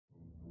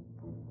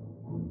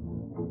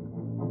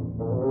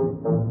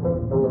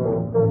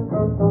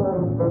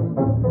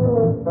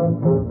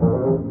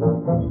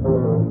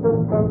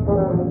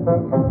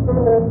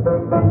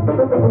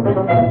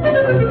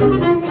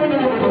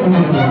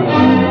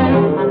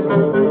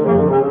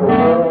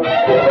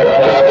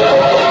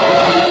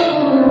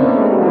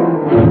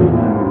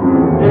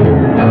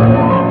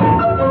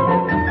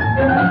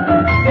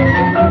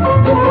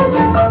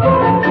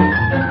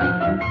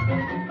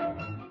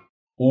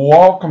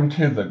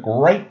to the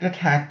Great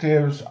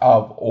Detectives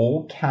of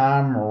Old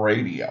Time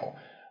Radio.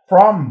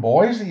 From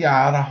Boise,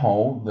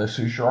 Idaho, this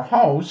is your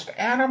host,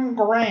 Adam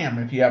Graham.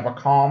 If you have a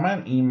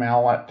comment,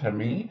 email it to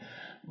me,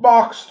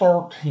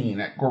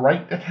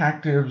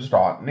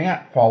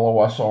 box13@greatdetectives.net. Follow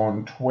us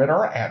on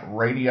Twitter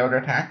 @Radio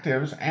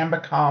Detectives and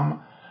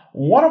become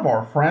one of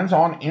our friends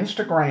on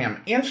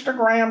Instagram,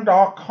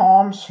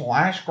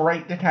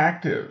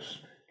 instagram.com/greatdetectives.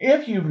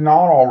 If you've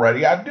not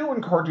already, I do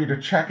encourage you to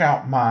check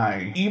out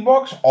my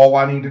ebooks, All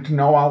I Needed to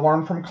Know I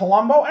Learned from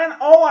Columbo and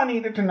All I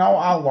Needed to Know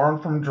I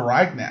Learned from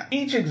Dragnet.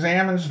 Each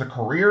examines the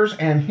careers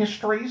and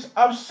histories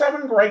of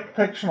 7 great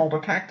fictional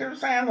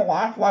detectives and the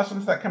life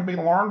lessons that can be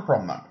learned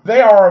from them. They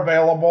are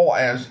available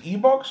as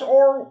ebooks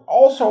or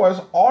also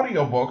as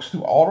audiobooks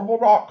through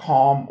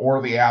audible.com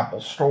or the Apple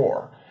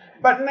Store.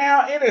 But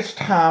now it is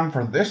time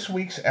for this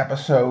week's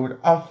episode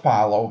of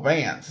Philo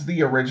Vance.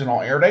 The original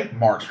air date,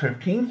 March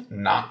 15th,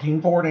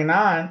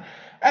 1949,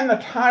 and the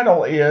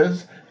title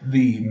is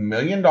The $1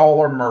 Million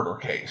Murder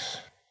Case.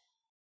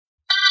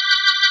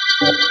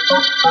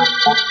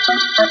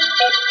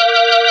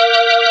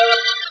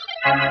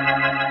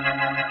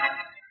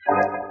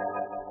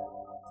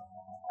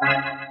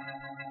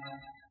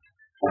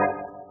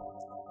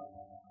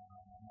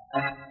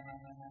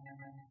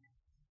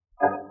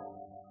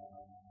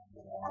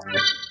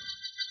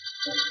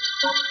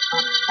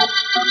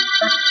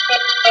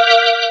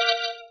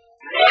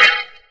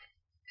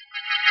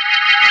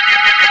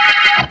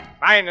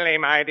 Finally,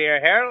 my dear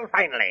Harold,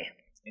 finally.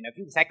 In a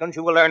few seconds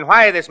you will learn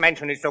why this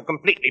mansion is so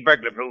completely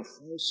burglar-proof.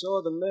 I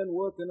saw the men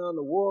working on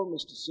the wall,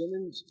 Mr.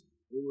 Simmons.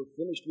 They were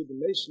finished with the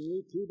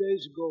masonry 2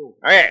 days ago.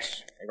 Oh,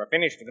 yes, they were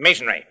finished with the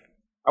masonry.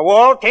 A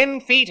wall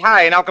 10 feet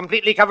high now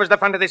completely covers the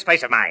front of this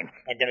place of mine,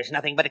 and there is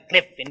nothing but a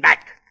cliff in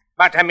back.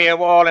 But a mere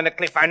wall and a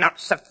cliff are not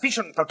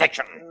sufficient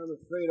protection. I'm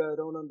afraid I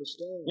don't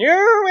understand.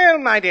 You will,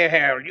 my dear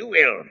Harold, you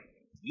will.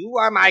 You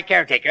are my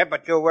caretaker,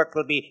 but your work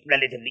will be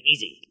relatively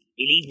easy.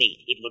 Believe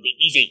me, it will be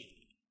easy.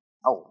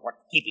 Oh,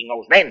 what's keeping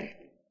those men?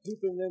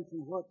 Keeping them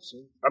from what,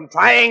 sir? From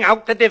trying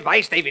out the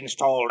device they've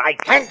installed. I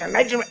can't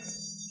imagine...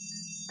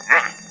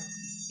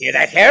 Hear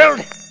that,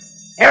 Harold?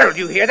 Harold,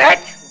 you hear that?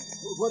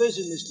 What is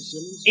it, Mr.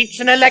 Simmons? It's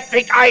an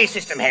electric eye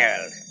system,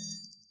 Harold.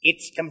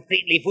 It's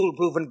completely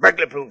foolproof and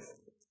burglar-proof.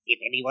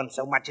 If anyone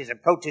so much as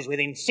approaches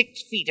within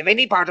 6 feet of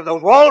any part of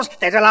those walls,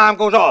 that alarm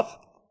goes off.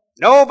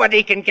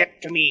 Nobody can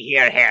get to me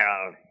here,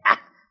 Harold.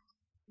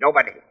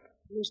 Nobody.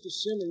 Mr.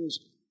 Simmons,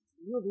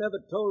 you've never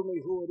told me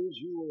who it is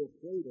you were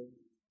afraid of.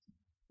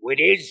 Who it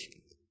is?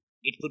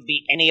 It could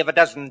be any of a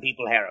dozen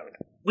people, Harold.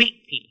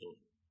 Weak people.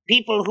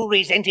 People who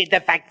resented the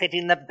fact that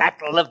in the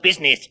battle of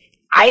business,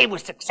 I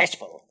was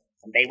successful,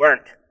 and they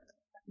weren't.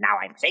 But now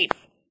I'm safe,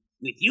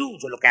 with you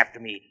to look after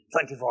me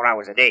 24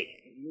 hours a day.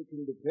 You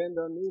can depend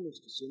on me,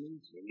 Mr.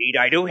 Simmons. Indeed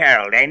I do,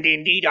 Harold, and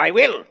indeed I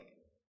will.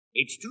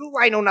 It's true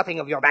I know nothing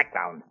of your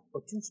background,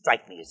 but you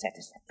strike me as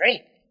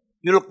satisfactory.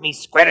 You look me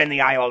square in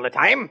the eye all the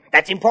time.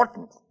 That's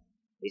important.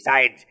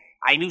 Besides,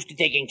 I'm used to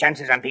taking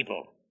chances on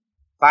people.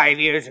 5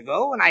 years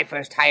ago, when I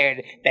first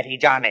hired Betty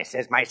Jarnes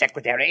as my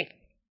secretary,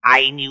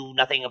 I knew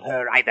nothing of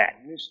her either.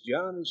 Miss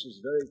Jarnes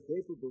is very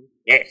capable.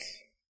 Yes,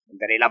 and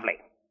very lovely.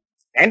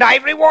 And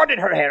I've rewarded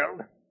her,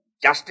 Harold,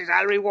 just as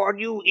I'll reward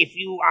you if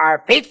you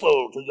are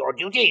faithful to your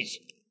duties.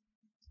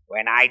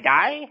 When I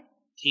die,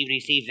 she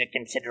receives a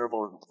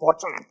considerable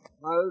fortune.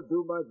 I'll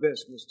do my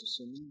best, Mr.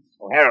 Simmons.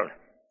 Oh, Harold,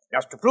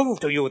 just to prove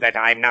to you that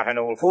I'm not an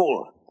old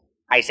fool,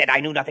 I said I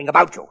knew nothing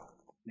about you.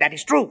 That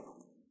is true.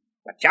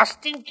 But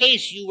just in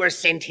case you were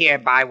sent here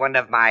by one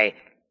of my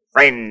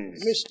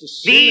friends, Mr.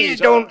 Simmons, please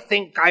don't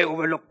think I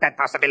overlooked that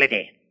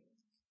possibility.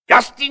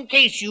 Just in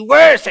case you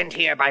were sent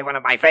here by one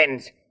of my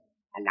friends,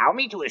 allow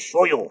me to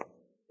assure you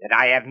that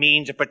I have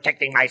means of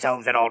protecting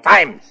myself at all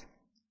times.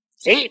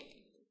 See?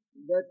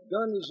 That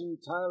gun is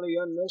entirely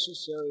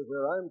unnecessary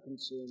where I'm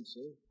concerned,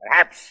 sir.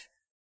 Perhaps.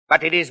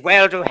 But it is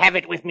well to have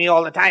it with me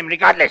all the time,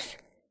 regardless.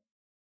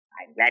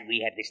 I'm glad we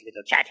had this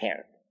little chat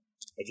here.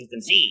 As you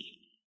can see,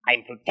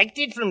 I'm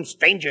protected from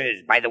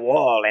strangers by the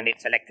wall and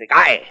its electric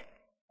eye.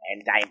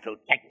 And I'm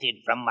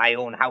protected from my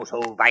own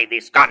household by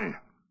this gun.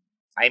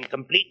 I'm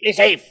completely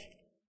safe.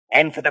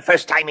 And for the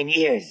first time in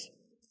years,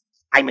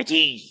 I'm at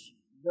ease.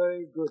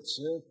 Very good,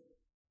 sir.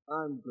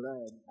 I'm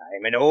glad.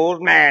 I'm an old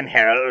man,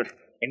 Harold,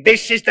 and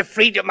this is the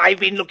freedom I've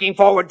been looking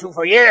forward to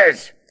for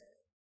years.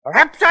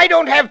 Perhaps I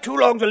don't have too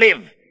long to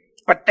live,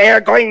 but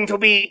they're going to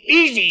be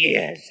easy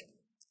years.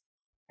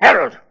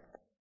 Harold,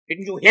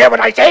 didn't you hear what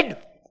I said?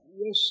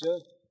 Yes, sir.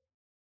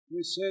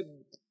 You said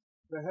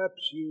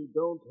perhaps you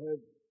don't have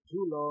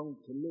too long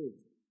to live.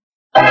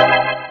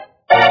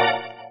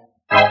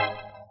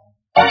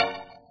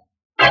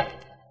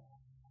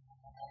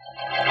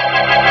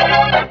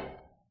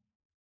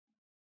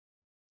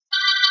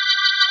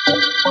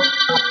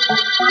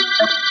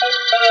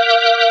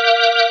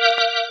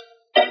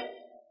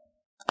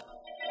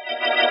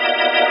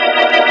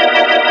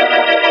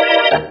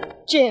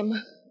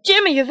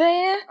 Jim, are you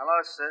there?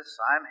 Hello, sis.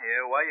 I'm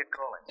here. Why are you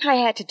calling? I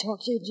had to talk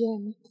to you,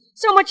 Jim.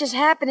 So much is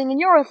happening, and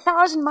you're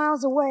 1,000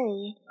 miles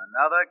away.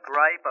 Another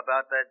gripe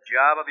about that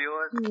job of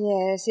yours?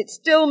 Yes, it's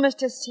still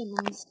Mr.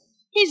 Simmons.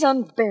 He's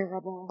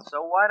unbearable.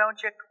 So why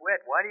don't you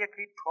quit? Why do you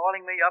keep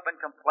calling me up and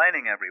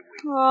complaining every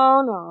week?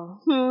 Oh,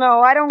 no.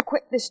 No, I don't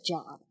quit this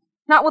job.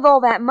 Not with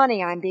all that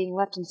money I'm being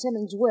left in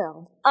Simmons'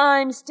 will.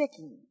 I'm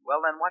sticking.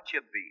 Well, then what's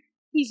your beat?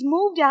 He's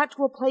moved out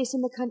to a place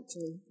in the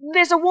country.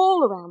 There's a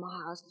wall around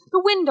the house.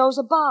 The windows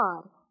are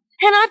barred.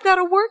 And I've got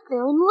to work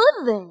there and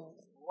live there.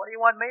 What do you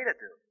want me to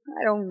do?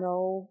 I don't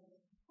know.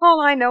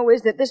 All I know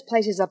is that this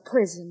place is a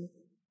prison.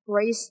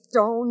 Gray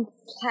stone,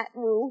 flat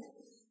roof.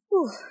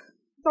 Whew.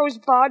 Those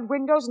barred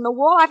windows and the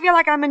wall, I feel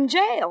like I'm in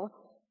jail.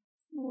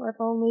 Oh, if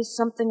only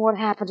something would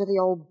happen to the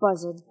old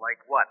buzzard. Like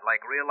what?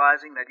 Like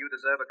realizing that you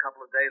deserve a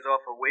couple of days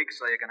off a week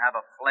so you can have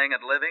a fling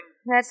at living?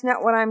 That's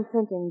not what I'm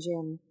thinking,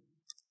 Jim.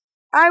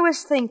 I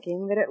was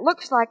thinking that it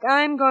looks like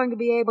I'm going to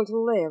be able to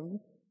live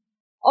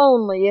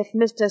only if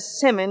Mr.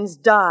 Simmons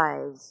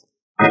dies.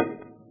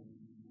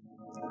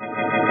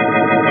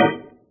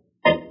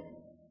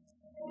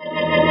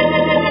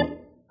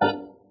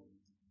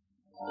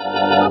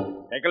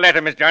 Take a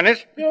letter, Miss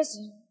Jarnes. Yes,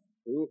 sir.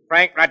 To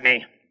Frank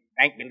Rodney,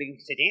 Bank Building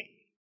City.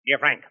 Dear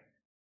Frank,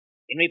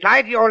 in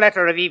reply to your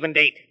letter of even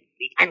date,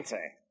 the answer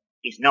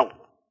is no.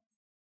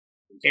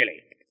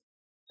 Sincerely.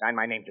 Sign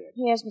my name to it.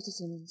 Yes, Mr.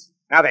 Simmons.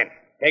 Now then,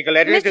 take a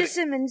letter to... Mr.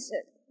 Simmons,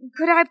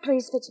 could I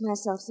please fix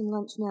myself some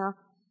lunch now?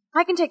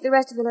 I can take the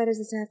rest of the letters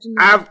this afternoon.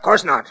 Of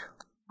course not.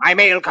 My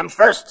mail comes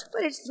first.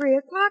 But it's 3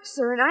 o'clock,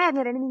 sir, and I haven't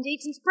had anything to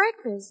eat since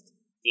breakfast.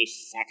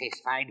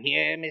 Dissatisfied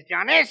here, Miss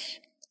Jarnes?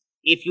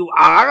 If you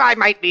are, I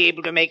might be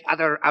able to make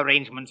other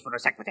arrangements for a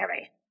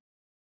secretary.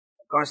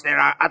 Of course, there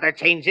are other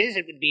changes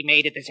that would be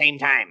made at the same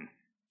time.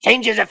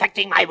 Changes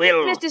affecting my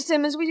will. Mr.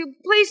 Simmons, will you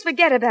please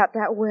forget about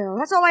that will?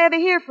 That's all I ever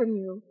hear from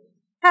you.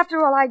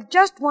 After all, I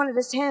just wanted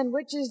a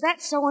sandwich. Is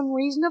that so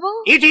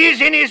unreasonable? It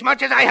is,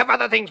 inasmuch as I have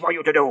other things for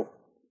you to do.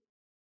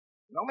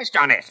 No, Miss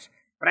Jarnes,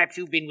 perhaps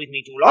you've been with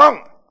me too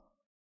long.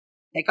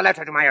 Take a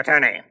letter to my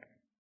attorney.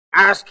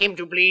 Ask him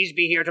to please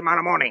be here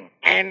tomorrow morning,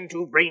 and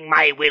to bring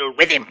my will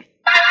with him.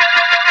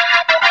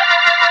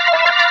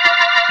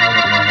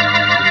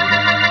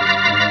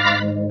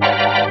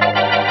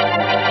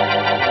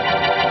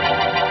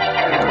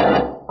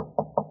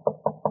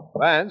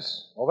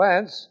 Vance? Oh,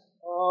 Vance?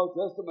 Oh,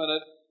 just a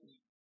minute.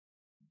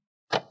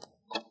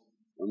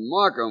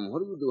 Markham,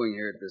 what are you doing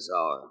here at this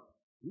hour?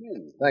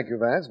 Thank you,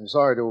 Vance. I'm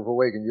sorry to have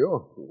awakened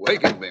you.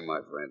 Awakened me,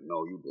 my friend.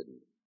 No, you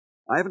didn't.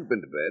 I haven't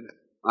been to bed.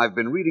 I've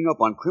been reading up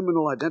on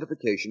criminal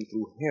identification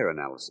through hair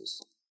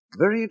analysis.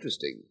 Very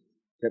interesting.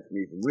 Kept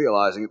me from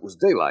realizing it was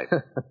daylight.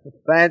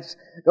 Vance,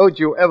 don't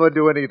you ever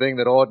do anything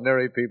that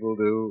ordinary people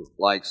do?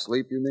 Like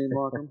sleep, you mean,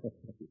 Markham?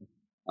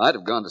 I'd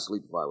have gone to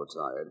sleep if I were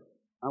tired.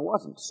 I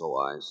wasn't, so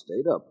I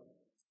stayed up.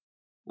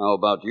 How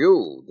about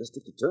you?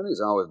 District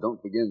attorney's hours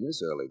don't begin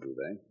this early, do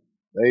they?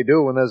 They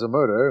do when there's a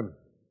murder.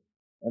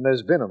 And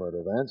there's been a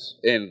murder, Vance.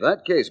 In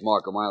that case,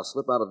 Markham, I'll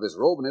slip out of this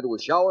robe and into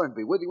a shower and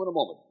be with you in a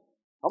moment.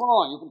 Come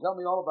along, you can tell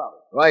me all about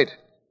it. Right.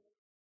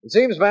 It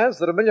seems, Vance,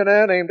 that a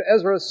millionaire named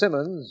Ezra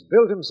Simmons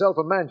built himself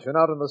a mansion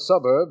out in the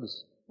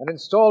suburbs and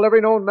installed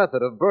every known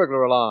method of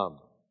burglar alarm.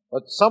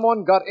 But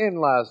someone got in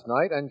last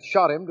night and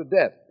shot him to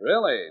death.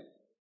 Really?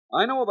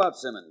 I know about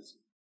Simmons.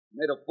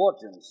 Made a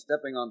fortune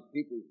stepping on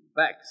people's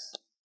backs.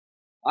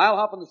 I'll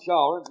hop in the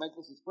shower and make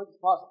this as quick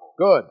as possible.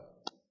 Good.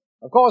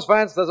 Of course,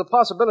 Vance, there's a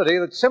possibility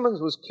that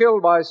Simmons was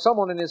killed by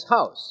someone in his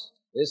house.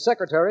 His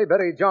secretary,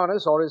 Betty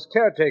Jarnes, or his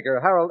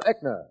caretaker, Harold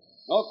Eckner.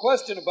 No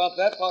question about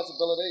that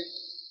possibility.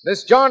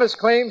 Miss Jarnes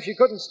claims she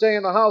couldn't stay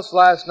in the house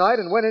last night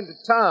and went into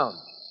town,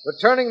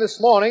 returning this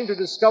morning to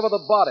discover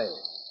the body.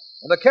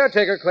 And the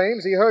caretaker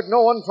claims he heard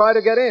no one try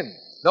to get in,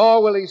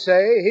 nor will he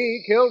say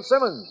he killed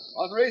Simmons.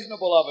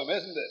 Unreasonable of him,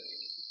 isn't it?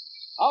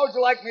 How would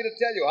you like me to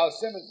tell you how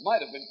Simmons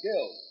might have been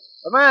killed?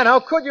 But man, how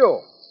could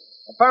you?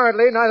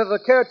 Apparently, neither the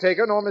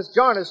caretaker nor Miss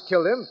Jarnes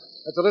killed him.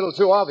 That's a little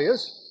too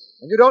obvious.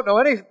 And you don't know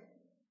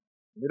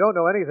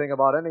anything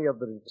about any of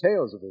the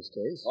details of this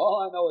case.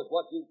 All I know is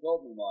what you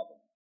told me, Markham.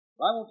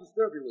 I won't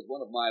disturb you with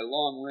one of my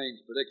long-range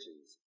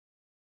predictions.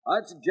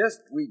 I'd suggest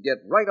we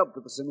get right up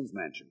to the Simmons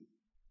mansion.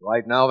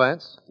 Right now,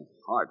 Vance?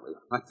 Hardly.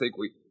 I think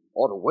we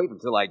ought to wait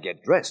until I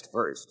get dressed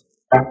first.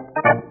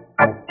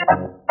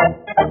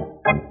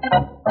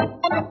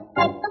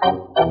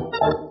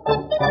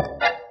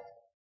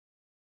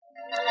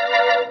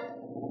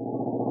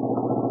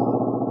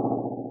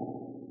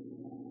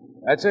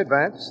 That's it,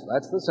 Vance.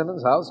 That's the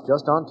Simmons house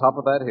just on top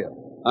of that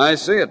hill. I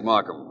see it,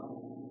 Markham.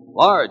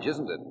 Large,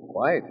 isn't it?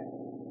 Quite.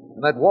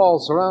 And that wall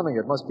surrounding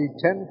it must be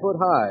 10 foot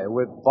high,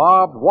 with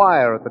barbed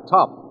wire at the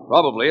top.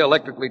 Probably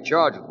electrically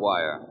charged with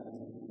wire.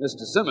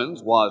 Mr.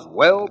 Simmons was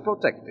well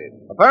protected.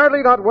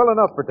 Apparently not well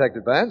enough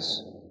protected,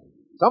 Vance.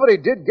 Somebody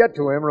did get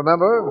to him,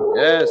 remember?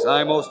 Yes,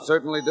 I most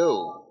certainly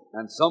do.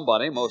 And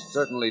somebody most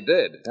certainly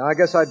did. Now, I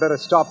guess I'd better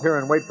stop here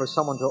and wait for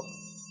someone to...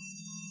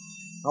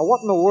 Now,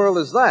 what in the world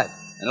is that?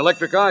 An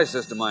electric eye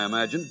system, I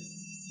imagine.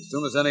 As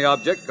soon as any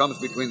object comes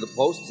between the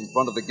posts in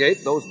front of the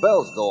gate, those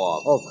bells go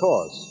off. Oh, of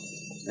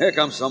course. Here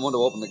comes someone to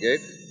open the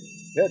gate.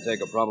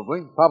 Caretaker,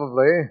 probably.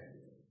 Probably.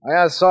 I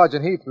asked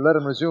Sergeant Heath to let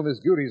him resume his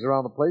duties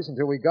around the place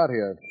until we got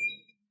here.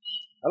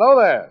 Hello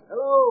there.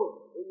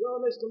 Hello. Is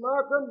you Mr.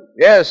 Markham?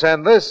 Yes,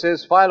 and this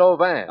is Philo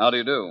Vance. How do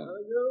you do?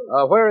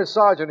 Are you? Where is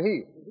Sergeant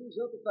Heath? He's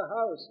up at the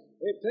house.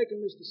 They've taken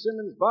Mr.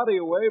 Simmons' body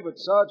away, but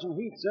Sergeant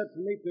Heath said for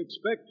me to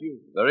expect you.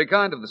 Very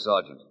kind of the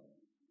sergeant.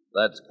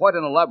 That's quite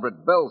an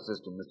elaborate bell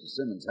system Mr.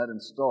 Simmons had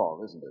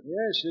installed, isn't it?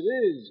 Yes, it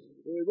is.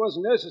 It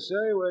wasn't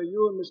necessary where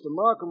you and Mr.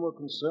 Markham were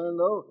concerned,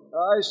 though.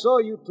 I saw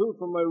you two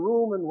from my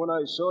room, and when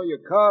I saw your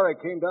car, I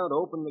came down to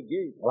open the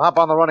gate. Well, hop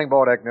on the running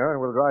board, Eckner,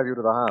 and we'll drive you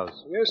to the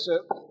house. Yes, sir.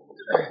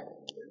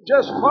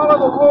 Just follow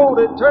the road.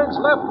 It turns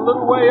left a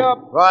little way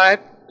up.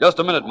 Right. Just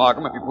a minute,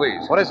 Markham, if you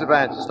please. What is it,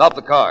 Vance? Stop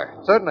the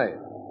car. Certainly.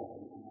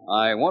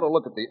 I want to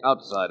look at the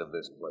outside of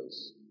this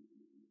place.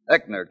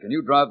 Eckner, can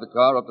you drive the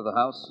car up to the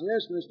house?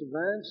 Yes, Mr.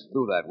 Vance.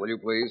 Do that, will you,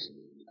 please?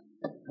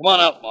 Come on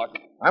out,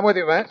 Markham. I'm with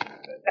you, Vance.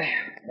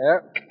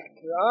 There.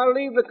 I'll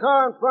leave the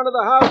car in front of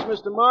the house,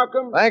 Mr.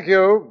 Markham. Thank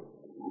you.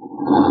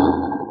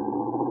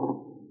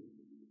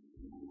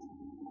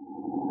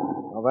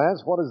 Now,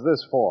 Vance, what is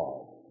this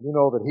for? You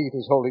know that Heath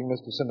is holding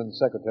Mr. Simmons'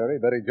 secretary,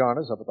 Betty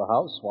Jarnes, up at the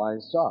house. Why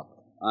stop?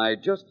 I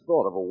just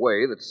thought of a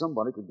way that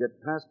somebody could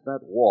get past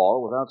that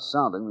wall without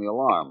sounding the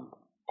alarm.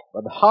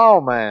 But how,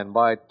 man?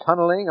 By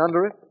tunneling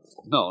under it?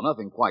 No,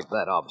 nothing quite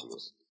that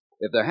obvious.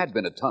 If there had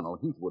been a tunnel,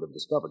 Heath would have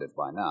discovered it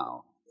by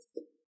now.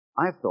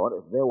 I thought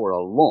if there were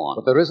a lawn...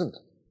 But there isn't.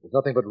 There's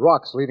nothing but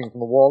rocks leading from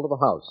the wall to the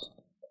house.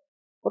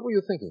 What were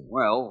you thinking?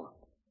 Well,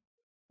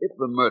 if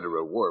the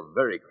murderer were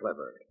very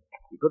clever,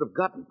 he could have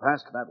gotten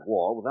past that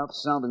wall without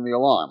sounding the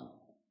alarm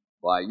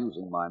by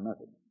using my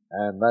method.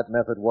 And that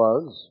method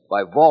was?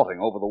 By vaulting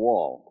over the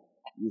wall,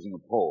 using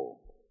a pole.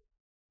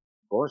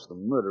 Of course, the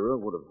murderer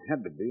would have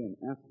had to be an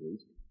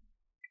athlete,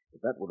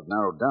 but that would have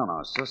narrowed down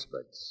our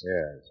suspects.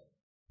 Yes.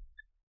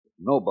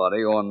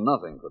 Nobody or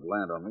nothing could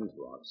land on these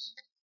rocks.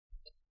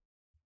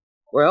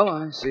 Well,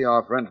 I see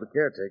our friend the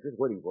caretaker's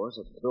waiting for us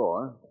at the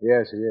door.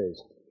 Yes, he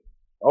is.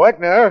 Oh,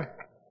 Eckner,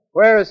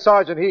 where is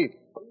Sergeant Heath?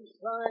 He's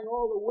trying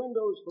all the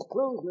windows for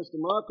clues, Mr.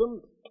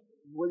 Markham.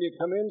 Will you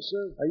come in,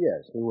 sir?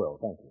 Yes, we will.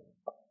 Thank you.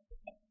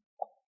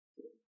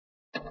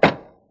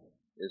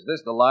 Is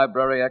this the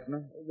library,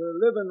 Eckner? The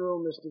living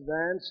room, Mr.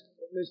 Vance.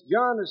 Miss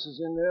Jarnes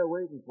is in there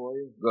waiting for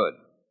you. Good.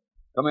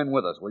 Come in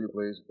with us, will you,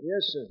 please?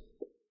 Yes, sir.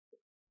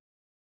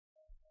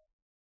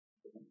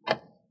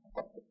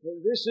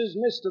 This is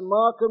Mr.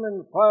 Markham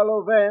and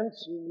Philo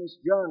Vance and Miss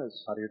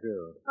Jarnes. How do you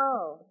do?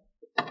 Oh,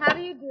 how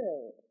do you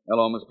do?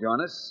 Hello, Miss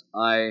Jarnes.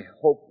 I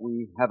hope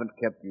we haven't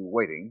kept you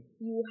waiting.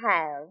 You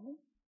have.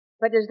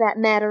 But does that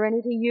matter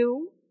any to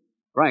you?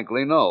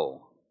 Frankly,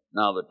 no,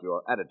 now that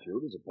your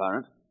attitude is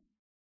apparent.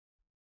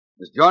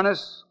 Miss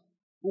Jarnes,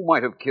 who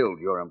might have killed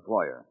your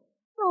employer?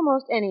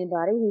 Almost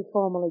anybody he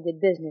formerly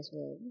did business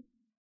with.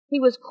 He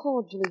was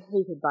cordially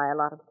hated by a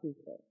lot of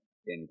people.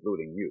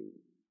 Including you.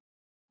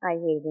 I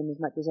hated him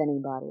as much as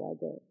anybody, I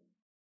guess.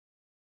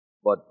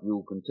 But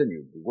you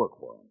continued to work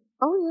for him.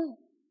 Oh, yes.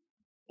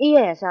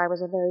 Yes, I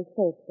was a very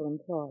faithful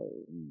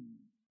employee.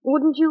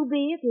 Wouldn't you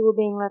be if you were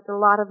being left a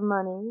lot of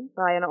money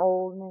by an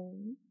old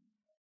man?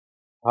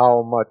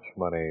 How much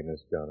money,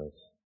 Miss Jarnes?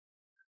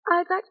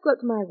 I'd like to go up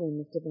to my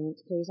room, Mr.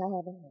 Vance, please. I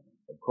have a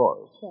headache. Of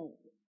course. Thank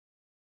you.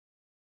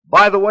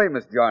 By the way,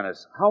 Miss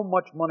Jarnes, how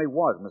much money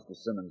was Mr.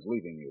 Simmons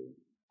leaving you?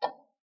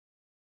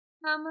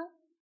 How much?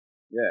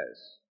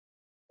 Yes.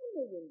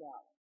 $1 million.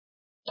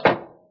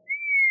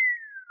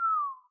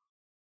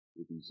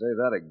 You can say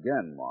that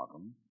again,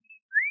 Markham.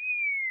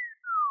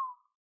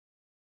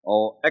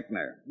 Oh,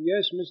 Eckner.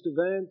 Yes, Mr.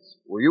 Vance?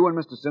 Were you in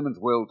Mr. Simmons'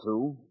 will,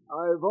 too?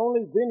 I've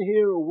only been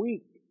here a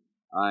week.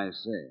 I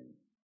see.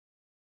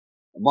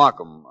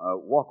 Markham,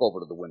 walk over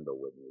to the window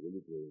with me, will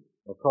you, please?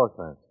 Of course,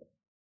 Vance.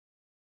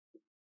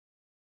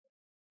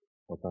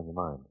 What's on your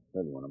mind?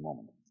 Tell you in a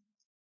moment.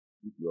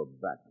 Keep your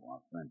back to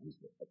our friend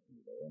Mr.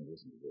 Eckner there and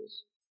listen to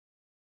this.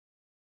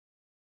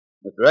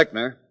 Mr.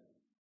 Eckner?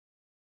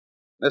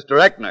 Mr.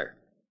 Eckner!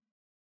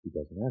 He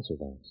doesn't answer,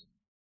 Vance.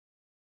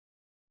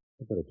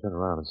 I better turn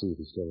around and see if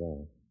he's still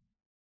there.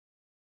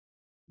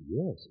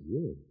 Yes, he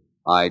is.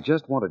 I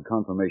just wanted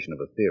confirmation of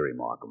a theory,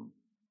 Markham.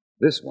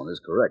 This one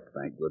is correct,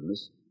 thank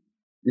goodness.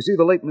 You see,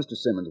 the late Mr.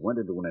 Simmons went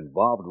into an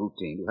involved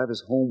routine to have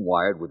his home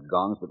wired with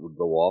gongs that would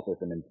go off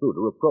if an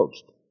intruder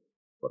approached.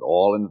 But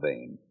all in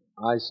vain.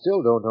 I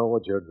still don't know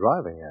what you're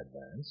driving at,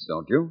 Vance.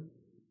 Don't you?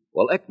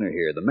 Well, Eckner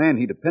here, the man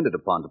he depended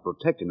upon to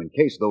protect him in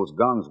case those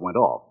gongs went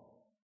off,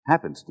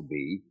 happens to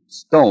be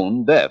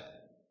stone deaf.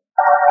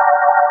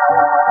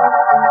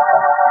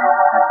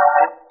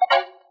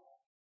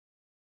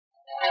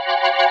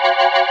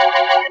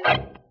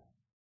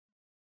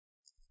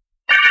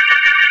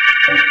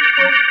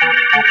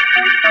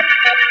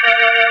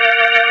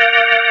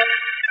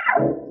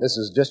 This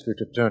is District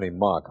Attorney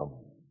Markham.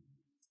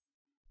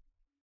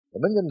 The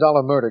 $1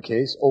 million murder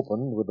case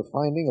opened with the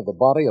finding of the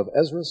body of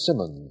Ezra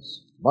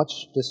Simmons,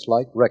 much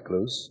disliked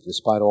recluse,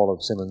 despite all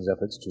of Simmons'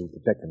 efforts to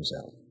protect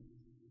himself.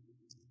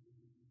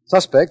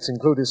 Suspects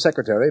include his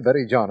secretary,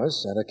 Betty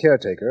Jarnes, and a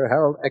caretaker,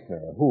 Harold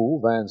Eckner,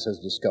 who, Vance has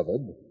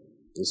discovered,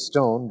 is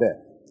stone deaf.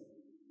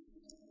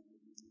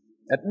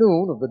 At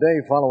noon of the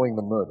day following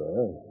the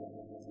murder,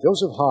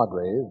 Joseph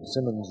Hargrave,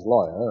 Simmons'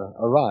 lawyer,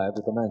 arrived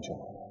at the mansion.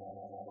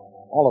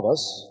 All of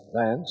us,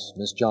 Vance,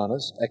 Miss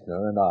Jarnes,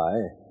 Eckner, and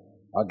I,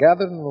 are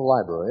gathered in the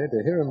library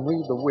to hear him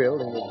read the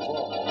will in the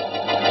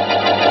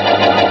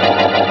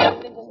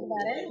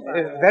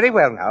Very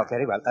well now,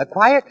 very well.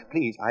 Quiet,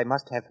 please. I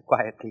must have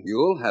quiet, please.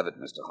 You'll have it,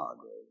 Mr.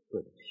 Hargrave.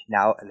 Good.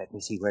 Now, let me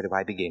see, where do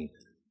I begin?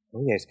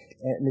 Oh, yes.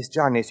 Miss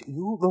Jarnes,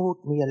 you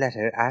wrote me a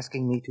letter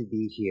asking me to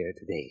be here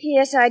today.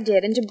 Yes, I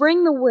did, and to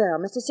bring the will.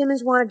 Mr.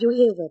 Simmons wanted you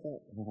here with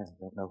it. I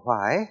don't know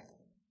why.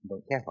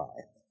 Don't care why.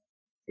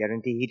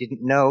 Guarantee he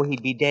didn't know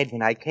he'd be dead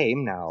when I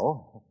came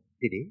now.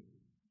 Did he?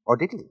 Or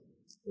did he?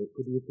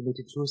 Could he have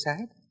committed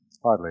suicide?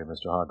 Hardly,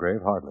 Mr.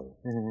 Hargrave, hardly.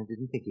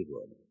 Didn't think he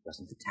would.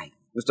 Wasn't the type.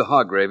 Mr.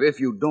 Hargrave, if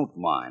you don't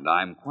mind,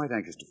 I'm quite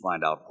anxious to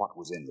find out what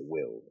was in the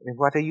will.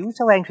 What are you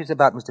so anxious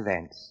about, Mr.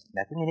 Vance?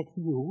 Nothing in it for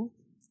you.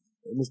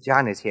 Miss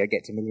Jarnes here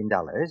gets $1 million.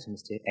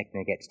 Mr.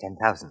 Eckner gets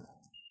 10,000.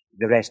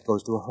 The rest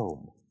goes to a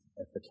home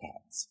for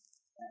cats.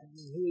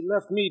 He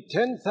left me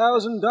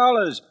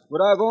 $10,000,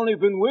 but I've only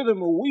been with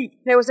him a week.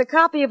 There was a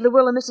copy of the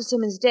will in Mr.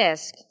 Simmons'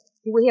 desk.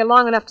 You were here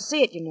long enough to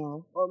see it, you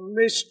know.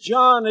 Miss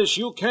Jarnes,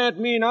 you can't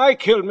mean I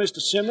killed Mr.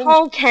 Simmons.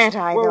 Oh, can't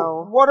I, well,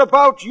 though? What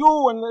about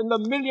you and the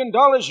 $1 million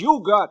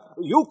you got?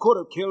 You could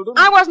have killed him.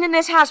 I wasn't in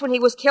this house when he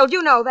was killed.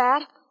 You know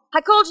that. I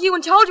called to you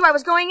and told you I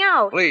was going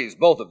out. Please,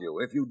 both of you,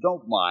 if you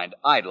don't mind,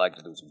 I'd like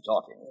to do some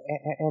talking.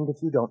 And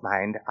if you don't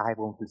mind, I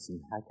won't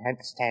listen. I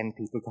can't stand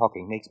people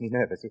talking. Makes me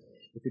nervous.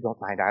 If you don't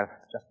mind, I'll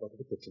just go to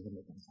the kitchen and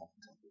make myself.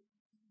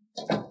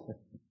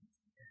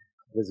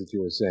 What is it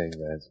you were saying,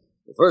 Vance?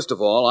 First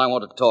of all, I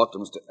want to talk to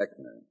Mr.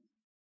 Eckner.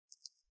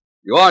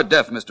 You are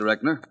deaf, Mr.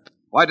 Eckner.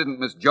 Why didn't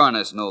Miss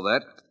Jarnes know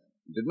that?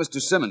 Did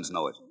Mr. Simmons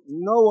know it?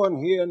 No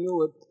one here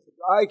knew it.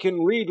 I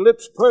can read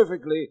lips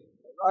perfectly.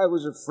 I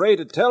was afraid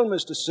to tell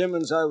Mr.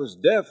 Simmons I was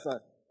deaf. I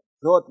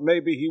thought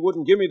maybe he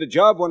wouldn't give me the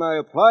job when I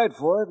applied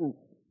for it, and,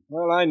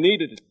 well, I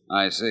needed it.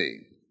 I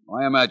see.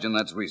 I imagine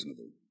that's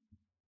reasonable.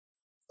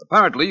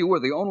 Apparently, you were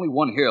the only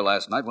one here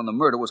last night when the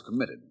murder was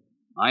committed.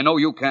 I know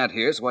you can't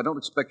hear, so I don't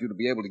expect you to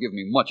be able to give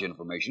me much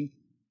information.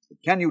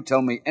 But can you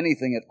tell me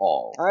anything at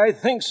all? I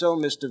think so,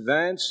 Mr.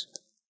 Vance.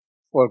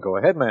 Well, go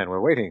ahead, man. We're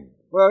waiting.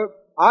 Well,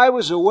 I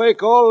was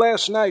awake all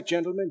last night,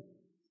 gentlemen.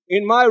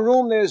 In my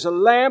room, there's a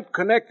lamp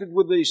connected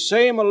with the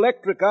same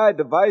electric eye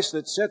device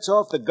that sets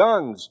off the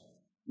gongs.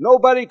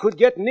 Nobody could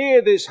get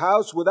near this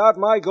house without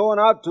my going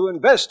out to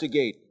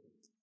investigate.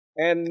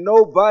 And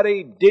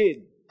nobody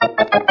did.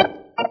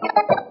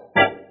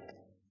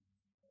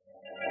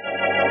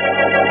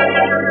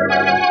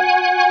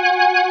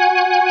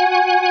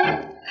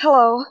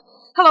 Hello.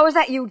 Hello, is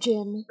that you,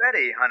 Jim?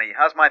 Betty, honey,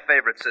 how's my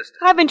favorite sister?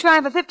 I've been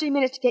trying for 15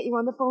 minutes to get you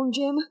on the phone,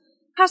 Jim.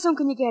 How soon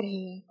can you get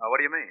here? What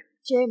do you mean?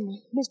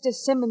 Jim, Mr.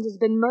 Simmons has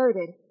been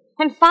murdered,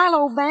 and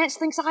Philo Vance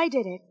thinks I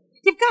did it.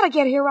 You've got to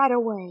get here right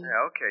away.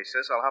 Yeah, okay,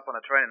 sis. I'll hop on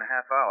a train in a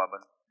half hour,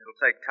 but it'll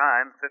take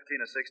time, 15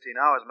 or 16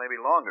 hours, maybe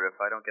longer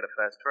if I don't get a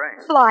fast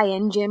train. Fly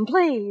in, Jim,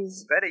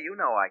 please. Betty, you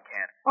know I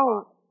can't.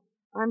 Oh,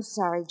 I'm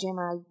sorry, Jim.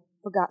 I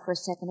forgot for a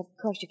second. Of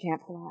course you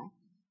can't fly.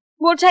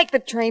 We'll take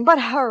the train, but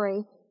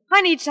hurry.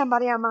 I need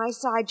somebody on my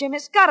side, Jim.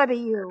 It's got to be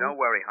you. Don't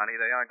worry, honey.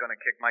 They aren't going to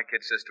kick my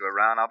kid sister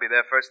around. I'll be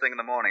there first thing in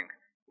the morning.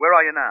 Where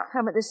are you now?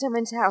 I'm at the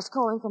Simmons house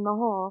calling from the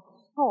hall.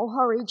 Oh,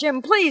 hurry,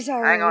 Jim. Please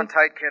hurry. Hang on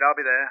tight, kid. I'll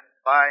be there.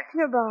 Bye.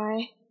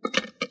 Goodbye.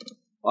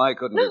 Why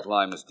couldn't you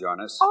fly, Miss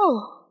Jarnes?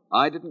 Oh.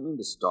 I didn't mean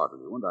to startle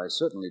you, and I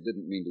certainly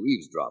didn't mean to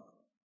eavesdrop.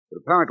 But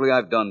apparently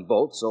I've done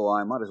both, so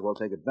I might as well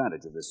take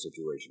advantage of this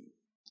situation.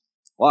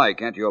 Why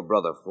can't your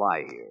brother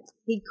fly here?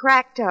 He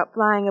cracked up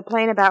flying a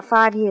plane about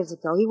 5 years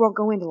ago. He won't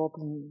go into a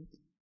plane.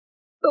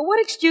 But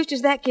what excuse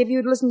does that give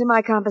you to listen to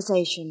my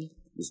conversation?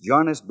 Miss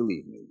Jarnes,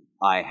 believe me,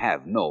 I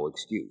have no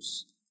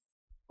excuse.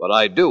 But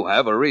I do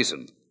have a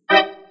reason. There's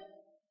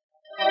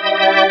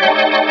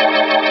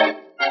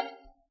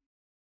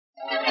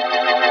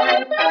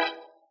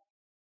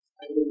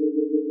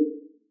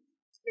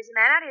a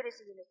man out here to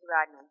see you, Mr.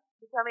 Rodman.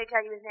 He told me to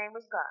tell you his name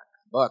was Buck.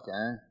 Buck,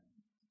 eh?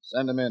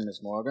 Send him in,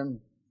 Miss Morgan.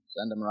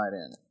 Send him right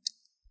in.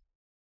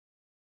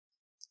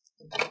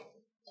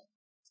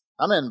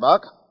 Come in,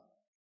 Buck.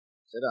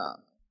 Sit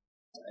down.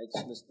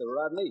 Thanks, Mr.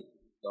 Rodney.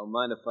 Don't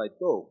mind if I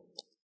do.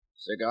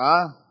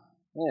 Cigar?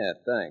 Yeah,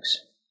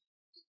 thanks.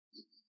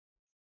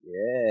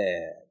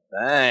 Yeah,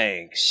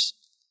 thanks.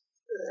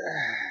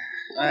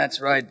 That's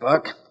right,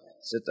 Buck.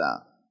 Sit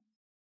down.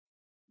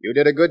 You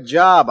did a good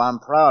job. I'm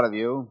proud of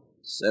you.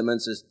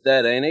 Simmons is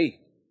dead, ain't he?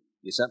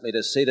 You sent me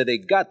to see that he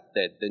got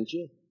dead, didn't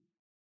you?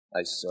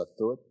 I saw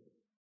to it.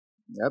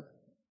 Yep,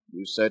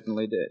 you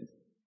certainly did.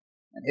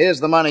 And here's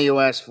the money you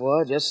asked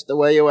for, just the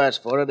way you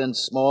asked for it, in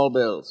small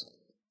bills.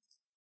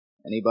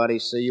 Anybody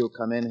see you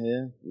come in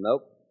here?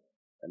 Nope.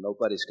 And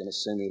nobody's going to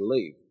see me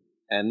leave.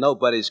 And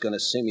nobody's going to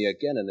see me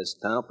again in this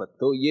town for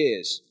 2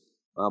 years.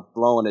 I'm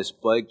blowing this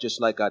bug just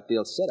like our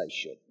deal said I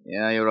should.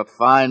 Yeah, you're a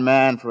fine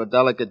man for a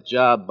delicate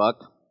job,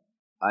 Buck.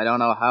 I don't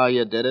know how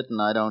you did it,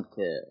 and I don't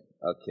care.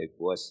 Okay,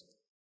 boss.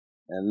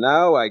 And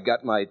now I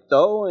got my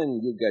dough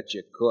and you got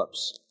your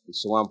corpse.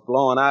 So I'm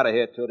blowing out of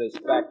here through this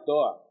back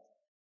door.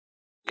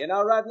 You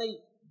know, Rodney,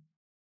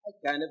 I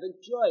kind of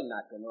enjoy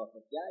knocking off a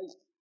guy.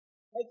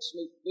 Makes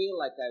me feel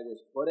like I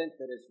was put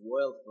into this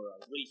world for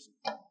a reason.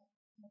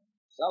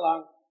 So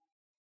long.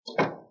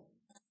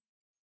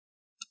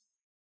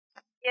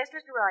 Yes,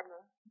 Mr.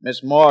 Rodney.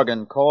 Miss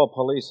Morgan, call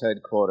police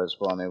headquarters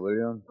for me, will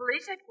you?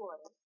 Police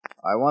headquarters?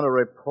 I want to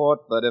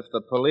report that if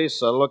the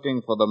police are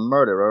looking for the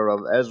murderer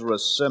of Ezra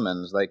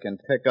Simmons, they can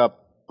pick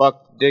up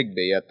Buck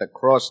Digby at the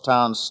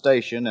Crosstown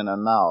station in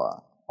an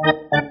hour.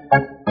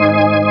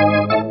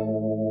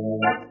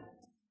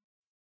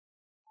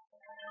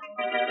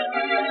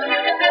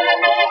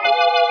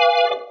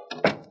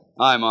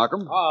 Hi,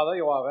 Markham. Ah, there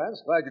you are,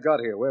 Vance. Glad you got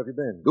here. Where have you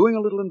been? Doing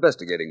a little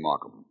investigating,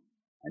 Markham.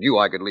 I knew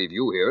I could leave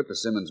you here at the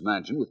Simmons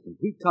mansion with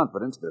complete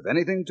confidence that if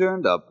anything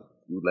turned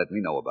up, you'd let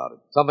me know about it.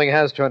 Something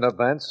has turned up,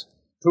 Vance.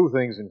 Two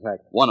things, in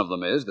fact. One of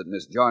them is that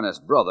Miss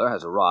Jarness' brother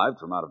has arrived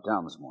from out of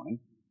town this morning.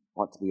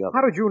 What's the other?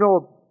 How did you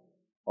know?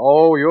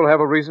 Oh, you'll have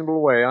a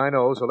reasonable way, I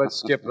know, so let's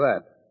skip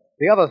that.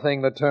 The other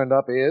thing that turned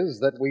up is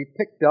that we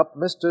picked up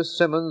Mr.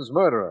 Simmons'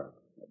 murderer.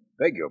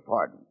 Beg your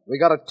pardon. We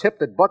got a tip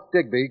that Buck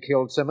Digby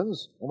killed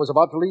Simmons and was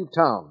about to leave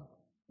town.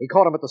 We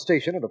caught him at the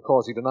station, and of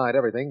course he denied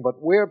everything,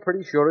 but we're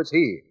pretty sure it's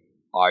he.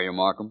 Are you,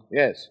 Markham?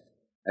 Yes.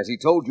 Has he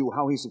told you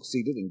how he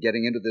succeeded in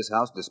getting into this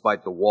house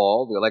despite the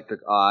wall, the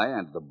electric eye,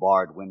 and the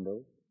barred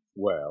window?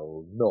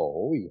 Well,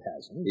 no, he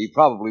hasn't. He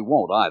probably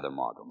won't either,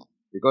 Markham,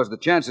 because the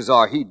chances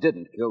are he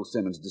didn't kill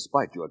Simmons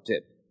despite your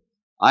tip.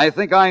 I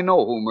think I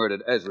know who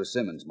murdered Ezra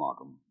Simmons,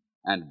 Markham.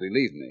 And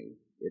believe me,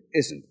 it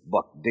isn't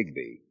Buck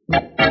Digby.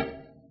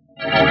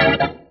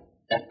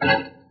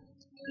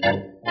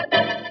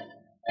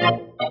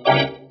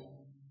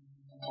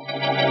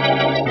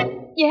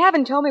 You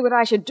haven't told me what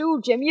I should do,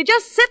 Jim. You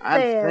just sit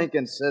there. I'm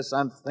thinking, sis,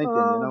 I'm thinking.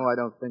 Oh. You know, I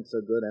don't think so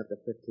good after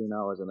 15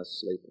 hours in a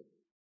sleeper.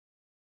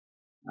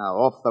 Now,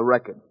 off the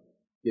record.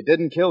 You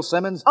didn't kill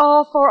Simmons?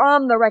 Oh, for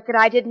on the record,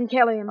 I didn't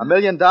kill him. $1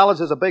 million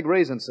is a big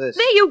reason, sis.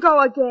 There you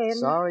go again.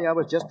 Sorry, I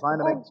was just trying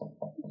to make...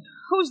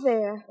 Who's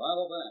there?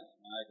 Philo Vance,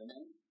 may I come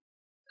in?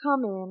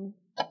 Come in.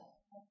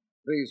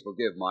 Please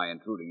forgive my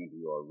intruding into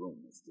your room,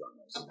 Miss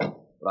Jarness,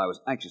 but I was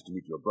anxious to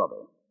meet your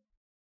brother.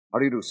 How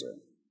do you do, sir?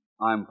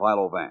 I'm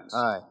Philo Vance.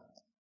 Hi.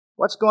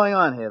 What's going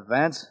on here,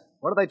 Vance?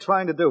 What are they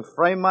trying to do,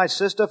 frame my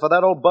sister for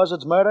that old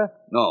buzzard's murder?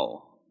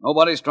 No,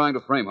 nobody's trying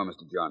to frame her,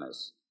 Mr.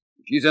 Jarness.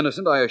 If she's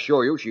innocent, I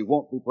assure you she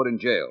won't be put in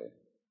jail.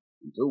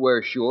 Until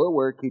we're sure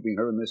we're keeping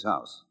her in this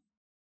house.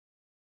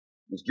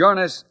 Miss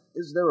Jarness,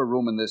 is there a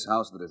room in this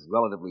house that is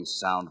relatively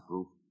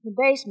soundproof? The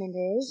basement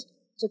is.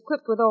 It's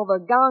equipped with all the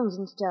gongs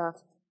and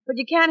stuff. But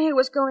you can't hear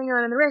what's going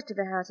on in the rest of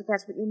the house, if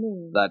that's what you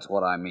mean. That's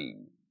what I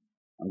mean.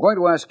 I'm going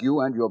to ask you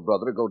and your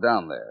brother to go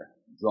down there.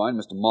 Join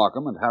Mr.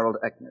 Markham and Harold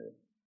Eckner.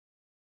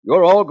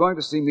 You're all going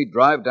to see me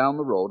drive down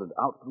the road and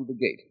out through the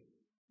gate.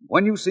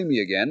 When you see me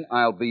again,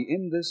 I'll be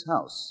in this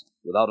house,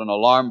 without an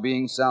alarm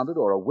being sounded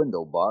or a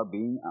window bar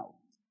being out.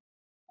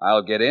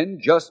 I'll get in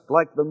just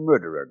like the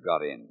murderer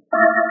got in.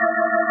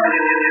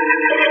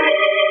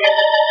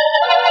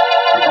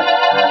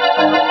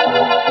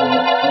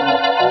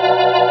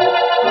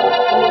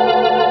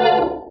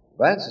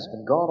 Vance has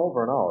been gone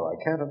over an hour. I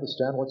can't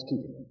understand what's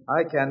keeping him.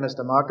 I can,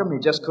 Mr. Markham. He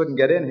just couldn't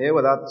get in here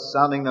without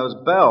sounding those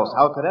bells.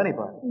 How could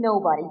anybody?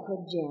 Nobody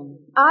could, Jim.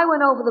 I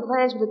went over the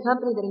plans with the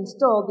company that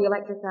installed the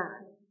electric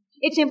eye.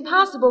 It's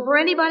impossible for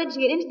anybody to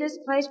get into this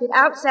place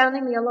without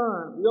sounding the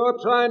alarm.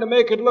 You're trying to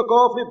make it look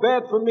awfully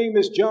bad for me,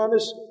 Miss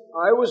Jarness.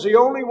 I was the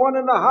only one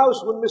in the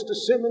house when Mr.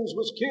 Simmons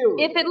was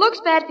killed. If it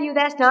looks bad for you,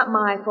 that's not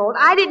my fault.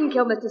 I didn't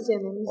kill Mr.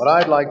 Simmons. What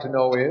I'd like to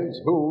know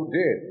is who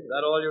did. Is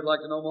that all you'd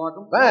like to know,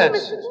 Markham?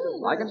 Vance!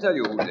 I can tell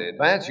you who did.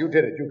 Vance, you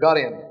did it. You got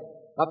in.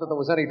 Not that there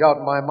was any doubt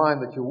in my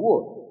mind that you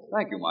would.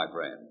 Thank you, my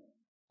friend.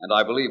 And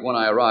I believe when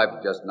I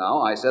arrived just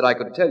now, I said I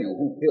could tell you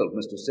who killed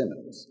Mr.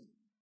 Simmons.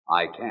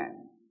 I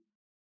can.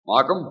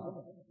 Markham,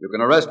 you can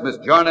arrest Miss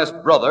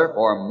Jarness' brother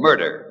for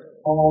murder.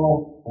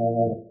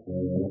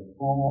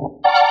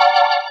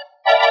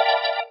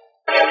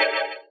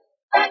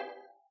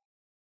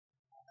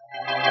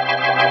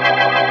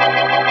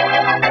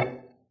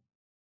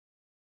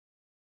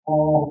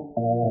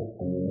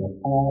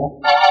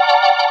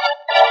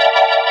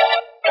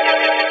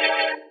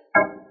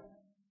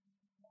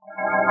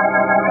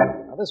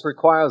 Now, this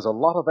requires a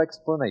lot of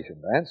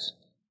explanation, Vance.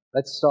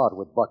 Let's start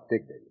with Buck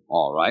Digby.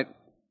 All right.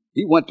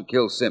 He went to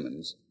kill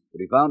Simmons, but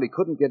he found he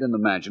couldn't get in the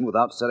mansion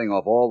without setting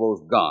off all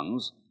those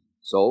gongs,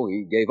 so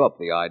he gave up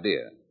the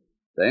idea.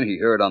 Then he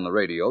heard on the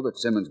radio that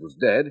Simmons was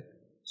dead,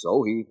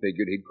 so he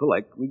figured he'd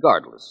collect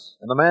regardless.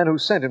 And the man who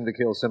sent him to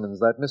kill Simmons,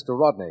 that Mr.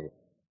 Rodney,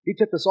 he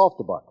tipped us off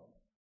to Buck.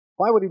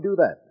 Why would he do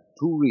that?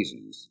 2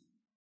 reasons.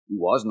 He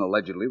was an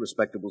allegedly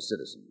respectable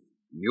citizen.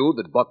 He knew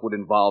that Buck would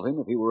involve him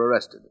if he were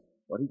arrested,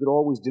 but he could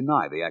always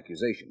deny the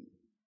accusation.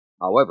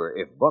 However,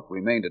 if Buck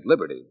remained at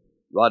liberty,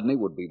 Rodney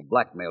would be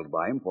blackmailed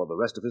by him for the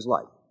rest of his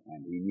life,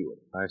 and he knew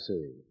it. I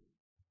see.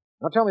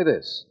 Now tell me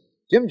this.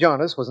 Jim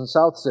Jarness was in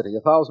South City,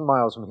 1,000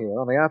 miles from here,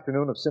 on the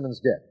afternoon of Simmons'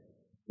 death.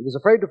 He was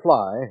afraid to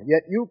fly,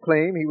 yet you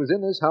claim he was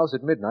in this house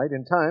at midnight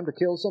in time to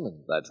kill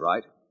Simmons. That's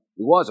right.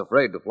 He was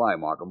afraid to fly,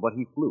 Markham, but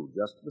he flew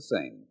just the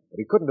same. But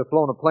he couldn't have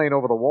flown a plane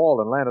over the wall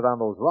and landed on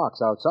those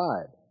rocks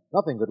outside.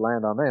 Nothing could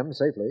land on them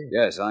safely.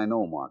 Yes, I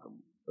know,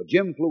 Markham. But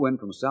Jim flew in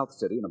from South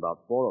City in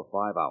about 4 or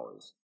 5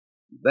 hours.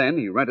 Then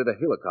he rented a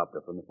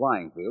helicopter from the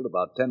flying field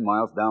about 10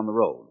 miles down the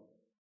road.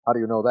 How do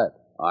you know that?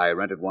 I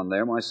rented one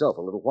there myself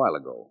a little while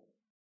ago.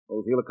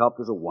 Those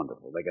helicopters are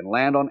wonderful. They can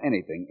land on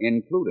anything,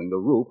 including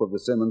the roof of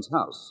the Simmons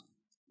house,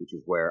 which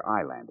is where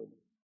I landed.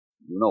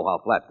 You know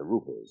how flat the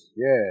roof is.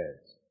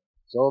 Yes.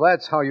 So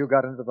that's how you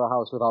got into the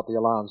house without the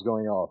alarms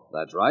going off.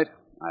 That's right.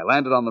 I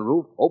landed on the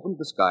roof, opened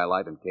the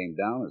skylight, and came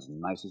down as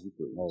nice as you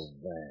please. Oh,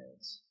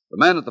 Vance.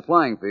 The man at the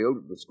flying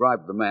field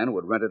described the man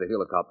who had rented a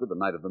helicopter the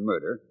night of the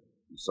murder,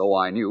 and so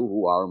I knew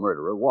who our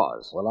murderer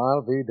was. Well,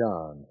 I'll be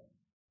darned.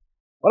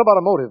 What about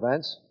a motive,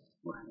 Vance?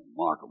 Well,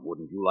 Markham,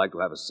 wouldn't you like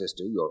to have a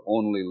sister, your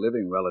only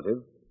living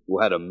relative,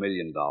 who had $1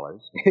 million?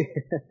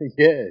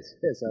 Yes,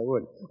 I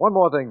would. One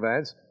more thing,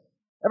 Vance.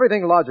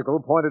 Everything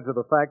logical pointed to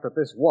the fact that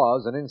this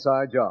was an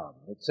inside job,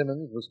 that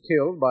Simmons was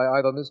killed by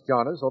either Miss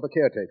Jarnes or the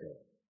caretaker.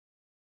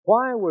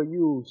 Why were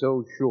you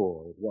so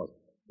sure it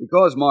wasn't?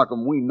 Because,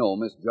 Markham, we know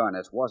Miss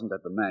Jarnes wasn't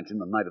at the mansion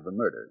the night of the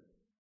murder.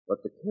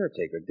 But the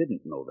caretaker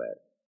didn't know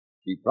that.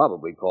 She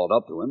probably called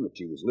up to him that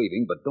she was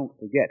leaving, but don't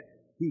forget,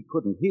 he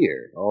couldn't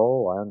hear.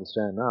 Oh, I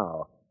understand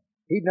now.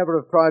 He'd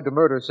never have tried to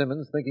murder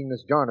Simmons thinking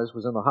Miss Jarnes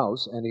was in the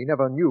house, and he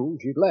never knew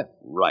she'd left.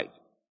 Right.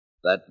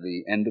 That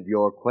the end of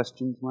your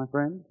questions, my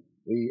friend?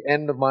 The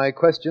end of my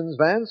questions,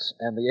 Vance,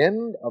 and the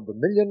end of the $1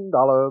 million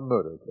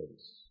murder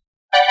case.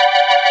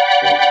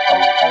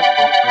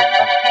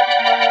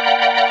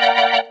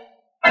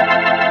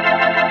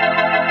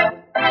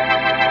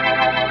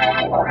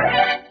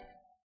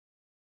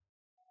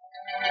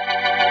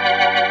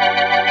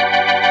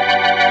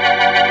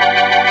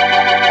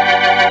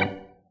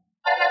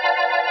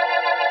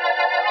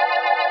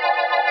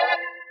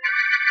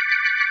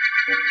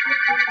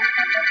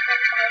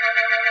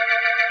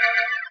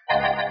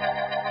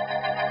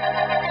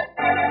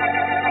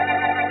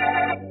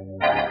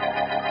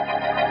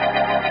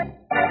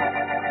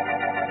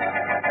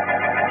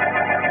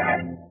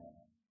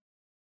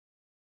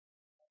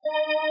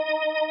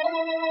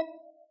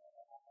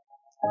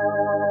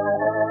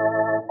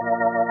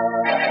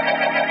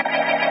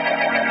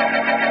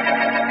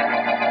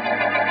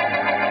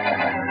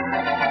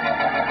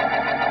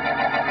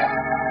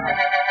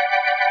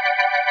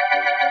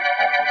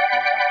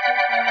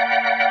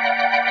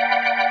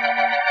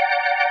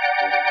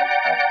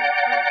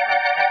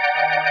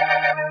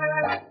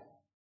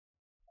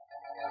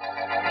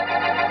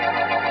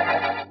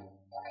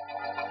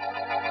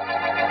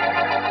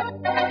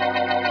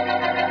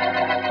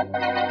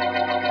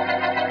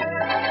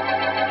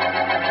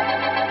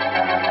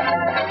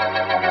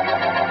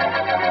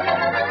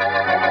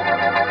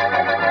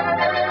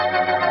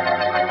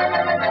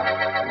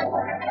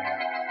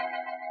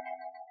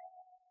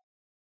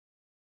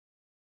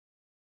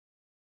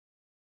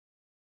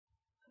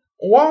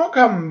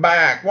 Welcome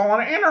back. Well,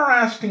 an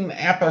interesting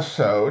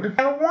episode.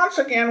 And once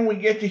again, we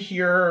get to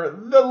hear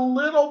the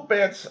little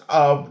bits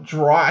of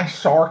dry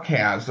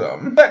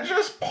sarcasm that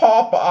just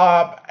pop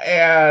up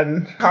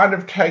and kind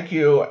of take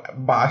you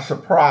by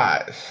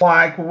surprise.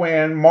 Like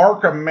when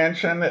Markham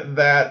mentioned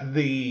that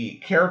the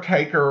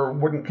caretaker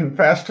wouldn't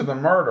confess to the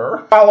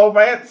murder, Philo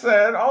Vance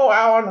said, "Oh,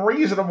 how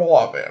unreasonable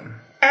of him."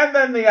 And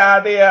then the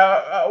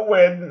idea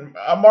when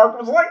Mark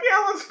was like,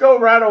 "Yeah, let's go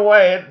right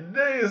away," and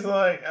he's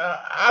like,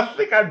 "I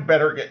think I'd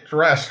better get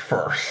dressed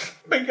first."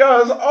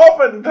 Because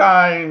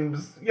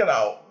oftentimes,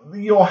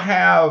 you'll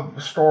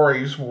have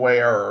stories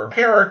where a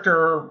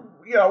character,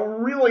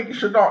 really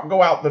should not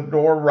go out the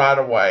door right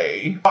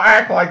away.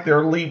 Act like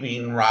they're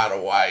leaving right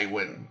away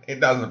when it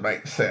doesn't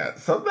make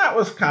sense. So that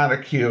was kind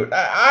of cute.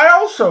 I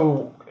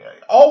also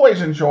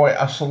always enjoy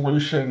a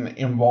solution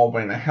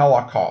involving a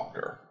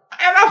helicopter.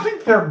 And I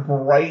think they're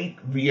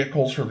great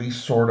vehicles for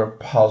these sort of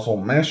puzzle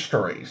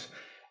mysteries.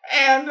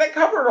 And they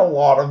covered a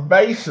lot of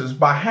bases.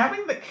 By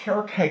having the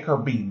caretaker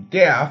be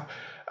deaf,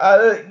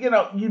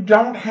 you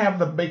don't have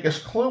the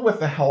biggest clue with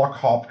the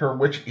helicopter,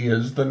 which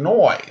is the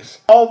noise.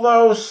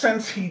 Although,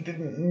 since he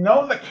didn't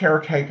know the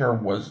caretaker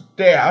was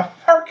deaf,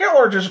 our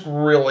killer just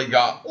really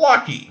got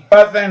lucky.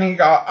 But then he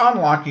got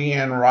unlucky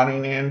in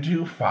running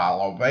into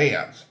Philo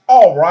Vance.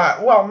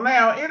 Alright, well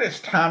now it is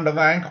time to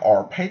thank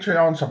our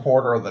Patreon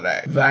supporter of the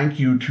day. Thank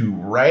you to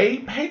Ray,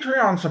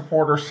 Patreon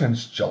supporter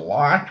since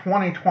July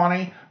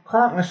 2020,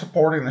 currently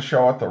supporting the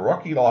show at the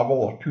rookie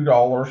level of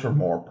 $2 or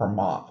more per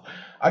month.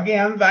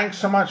 Again, thanks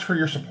so much for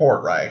your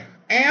support, Ray.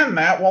 And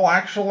that will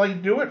actually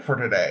do it for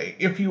today.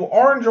 If you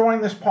are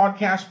enjoying this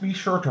podcast, be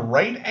sure to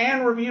rate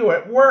and review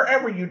it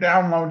wherever you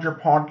download your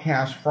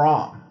podcast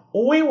from.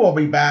 We will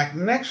be back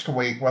next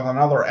week with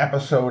another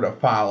episode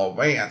of Philo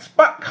Vance.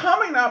 But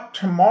coming up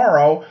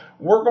tomorrow,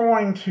 we're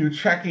going to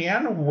check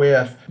in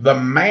with the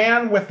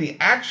man with the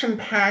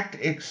action-packed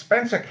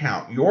expense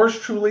account. Yours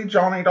truly,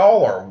 Johnny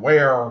Dollar,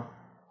 where...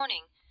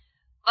 Morning,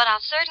 but I'll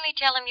certainly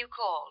tell him you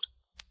called.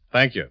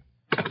 Thank you.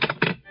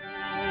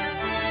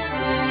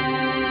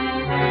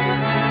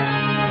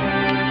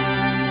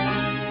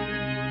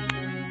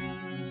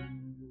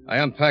 I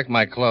unpacked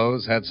my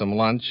clothes, had some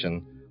lunch,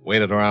 and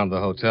waited around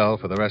the hotel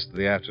for the rest of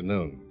the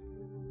afternoon.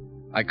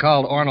 I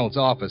called Arnold's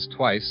office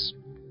twice,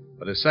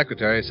 but his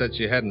secretary said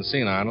she hadn't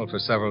seen Arnold for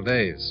several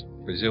days.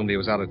 Presumed he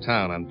was out of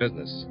town on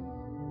business.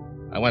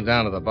 I went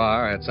down to the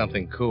bar, had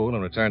something cool,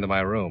 and returned to my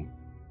room.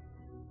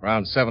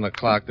 Around 7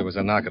 o'clock, there was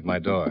a knock at my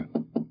door.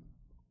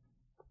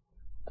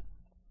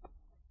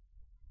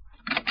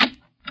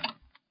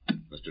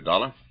 Mr.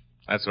 Dollar?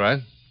 That's right.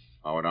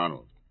 Howard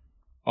Arnold.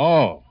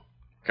 Oh,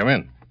 come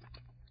in.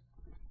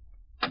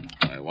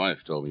 My wife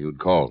told me you'd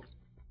called.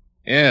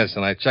 Yes,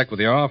 and I checked with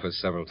your office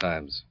several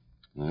times.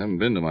 I haven't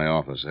been to my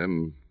office. I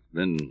haven't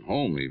been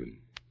home, even.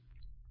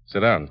 Sit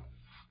down.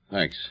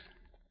 Thanks.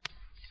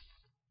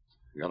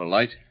 You got a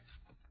light?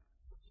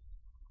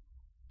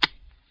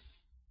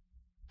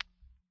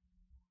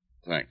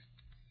 Thanks.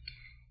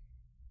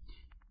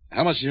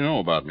 How much do you know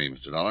about me,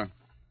 Mr. Dollar?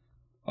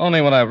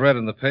 Only what I've read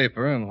in the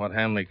paper and what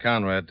Hanley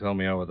Conrad told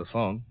me over the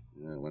phone.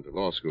 Yeah, I went to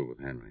law school with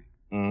Henry.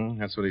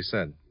 That's what he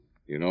said.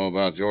 You know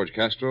about George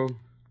Castro?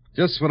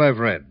 Just what I've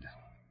read.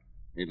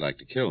 He'd like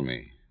to kill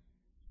me.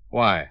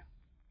 Why?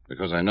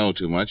 Because I know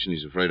too much and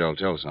he's afraid I'll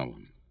tell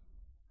someone.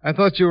 I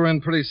thought you were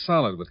in pretty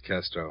solid with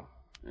Castro.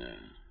 Yeah,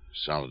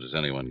 solid as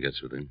anyone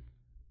gets with him.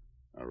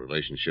 Our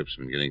relationship's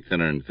been getting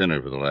thinner and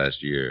thinner for the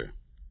last year.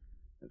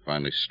 It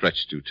finally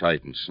stretched too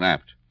tight and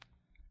snapped.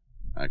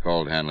 I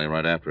called Hanley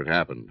right after it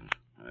happened.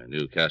 I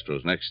knew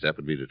Castro's next step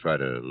would be to try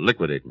to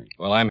liquidate me.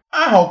 Well, I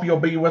hope you'll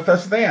be with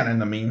us then. In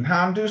the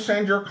meantime, do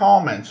send your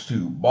comments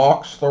to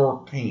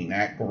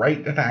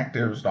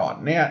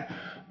box13@greatdetectives.net.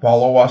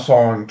 Follow us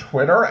on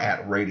Twitter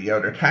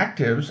 @Radio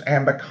Detectives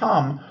and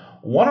become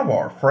one of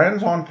our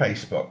friends on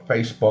Facebook,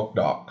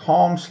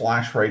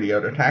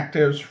 facebook.com/Radio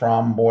Detectives.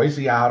 From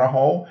Boise,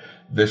 Idaho,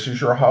 this is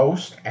your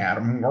host,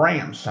 Adam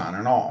Graham,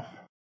 signing off.